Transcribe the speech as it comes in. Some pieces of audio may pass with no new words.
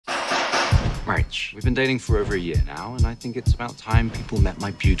Marriage. We've been dating for over a year now, and I think it's about time people met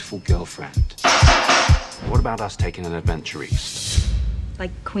my beautiful girlfriend. What about us taking an adventure east?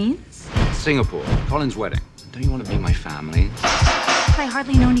 Like Queens? Singapore. Colin's wedding. Don't you want to be my family? I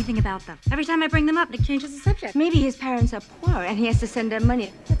hardly know anything about them. Every time I bring them up, Nick changes the subject. Maybe his parents are poor and he has to send them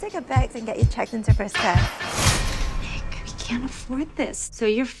money. We'll take your bags and get you checked into first class. Nick, we can't afford this. So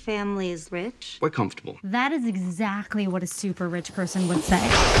your family is rich? We're comfortable. That is exactly what a super rich person would say.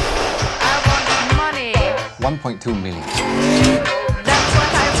 I want money. 1.2 million. That's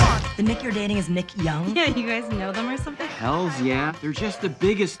what I want. The Nick you're dating is Nick Yeoh? Yeah, you guys know them or something? Hells yeah. They're just the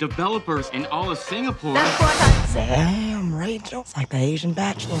biggest developers in all of Singapore. That's what I Damn, Rachel. It's like the Asian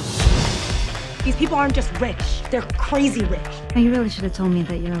Bachelor. These people aren't just rich. They're crazy rich. Oh, you really should have told me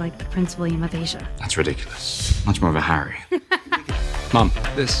that you're like the Prince William of Asia. That's ridiculous. Much more of a Harry. Mom,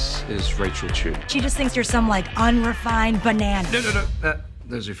 this is Rachel Chu. She just thinks you're some, like, unrefined banana. No.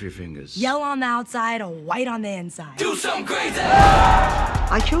 Those are a few fingers. Yellow on the outside or white on the inside. Do something crazy!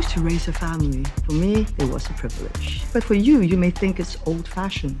 I chose to raise a family. For me, it was a privilege. But for you, you may think it's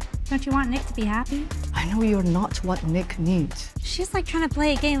old-fashioned. Don't you want Nick to be happy? I know you're not what Nick needs. She's like trying to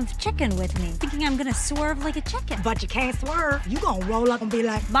play a game of chicken with me, thinking I'm gonna swerve like a chicken. But you can't swerve. You gonna roll up and be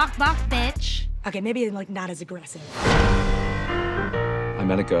like, Bok bok, bitch. okay, maybe like not as aggressive. I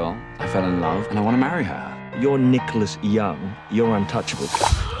met a girl, I fell in love, and I want to marry her. You're Nicholas Young. You're untouchable.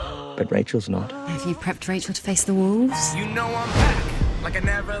 But Rachel's not. Have you prepped Rachel to face the wolves? You know I'm back, like I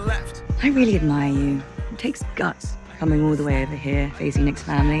never left. I really admire you. It takes guts coming all the way over here, facing Nick's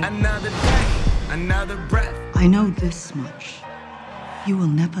family. Another day, another breath. I know this much. You will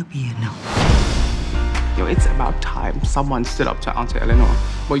never be enough. Yo, it's about time someone stood up to Auntie Eleanor.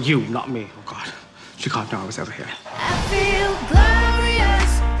 Well, you, not me. Oh, God. She can't know I was ever here. I feel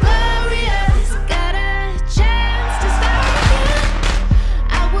glorious, glorious. Got a chance to start again.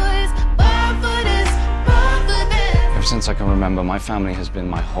 I was born for this. Ever since I can remember, my family has been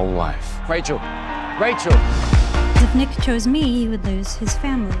my whole life. Rachel! Rachel! If Nick chose me, he would lose his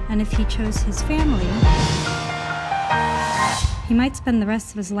family. And if he chose his family, he might spend the rest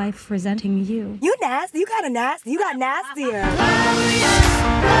of his life resenting you. You nasty. You kind of nasty. You got nastier. Glorious.